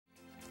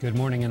Good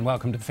morning and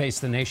welcome to Face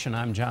the Nation.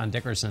 I'm John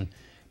Dickerson.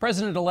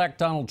 President-elect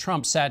Donald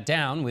Trump sat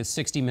down with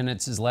 60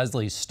 Minutes'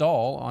 Leslie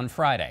Stahl on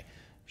Friday.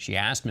 She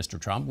asked Mr.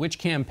 Trump which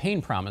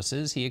campaign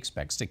promises he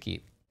expects to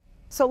keep.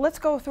 So let's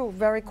go through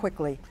very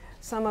quickly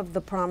some of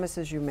the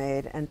promises you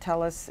made and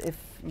tell us if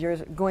you're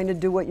going to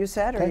do what you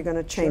said or you're going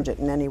to change it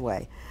in any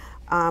way.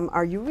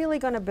 Are you really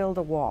going to build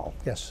a wall?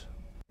 Yes.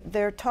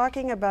 They're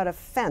talking about a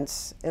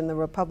fence in the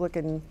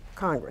Republican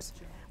Congress.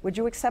 Would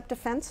you accept a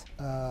fence?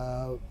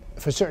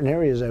 For certain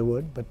areas I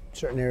would, but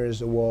certain areas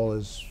the wall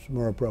is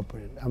more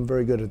appropriate. I'm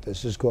very good at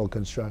this. It's called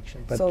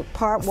construction. But so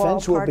part wall,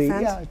 part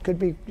fence? Yeah, it could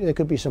be. There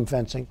could be some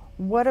fencing.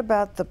 What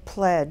about the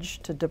pledge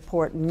to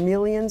deport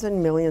millions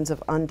and millions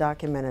of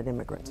undocumented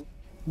immigrants?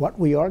 What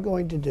we are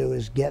going to do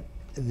is get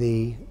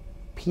the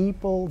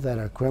people that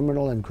are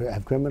criminal and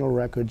have criminal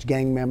records,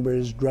 gang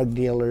members, drug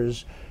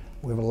dealers.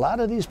 We have a lot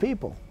of these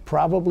people,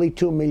 probably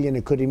 2 million,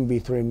 it could even be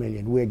 3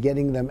 million. We're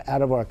getting them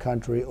out of our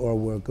country or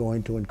we're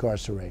going to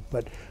incarcerate.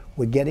 But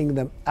we're getting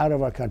them out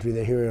of our country.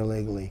 They're here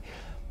illegally.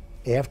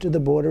 After the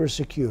border is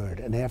secured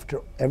and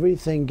after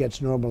everything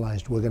gets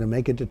normalized, we're going to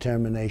make a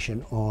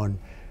determination on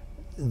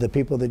the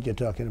people that you're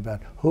talking about,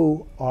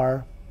 who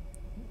are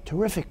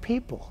terrific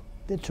people.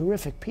 They're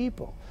terrific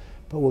people.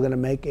 But we're going to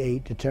make a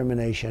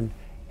determination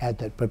at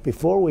that. But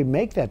before we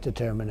make that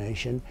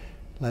determination,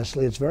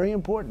 Leslie, it's very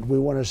important. We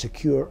want to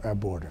secure our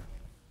border.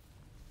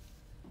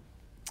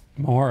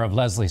 More of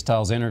Leslie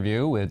Stahl's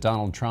interview with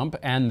Donald Trump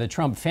and the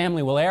Trump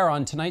family will air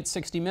on tonight's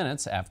 60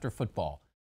 Minutes after football.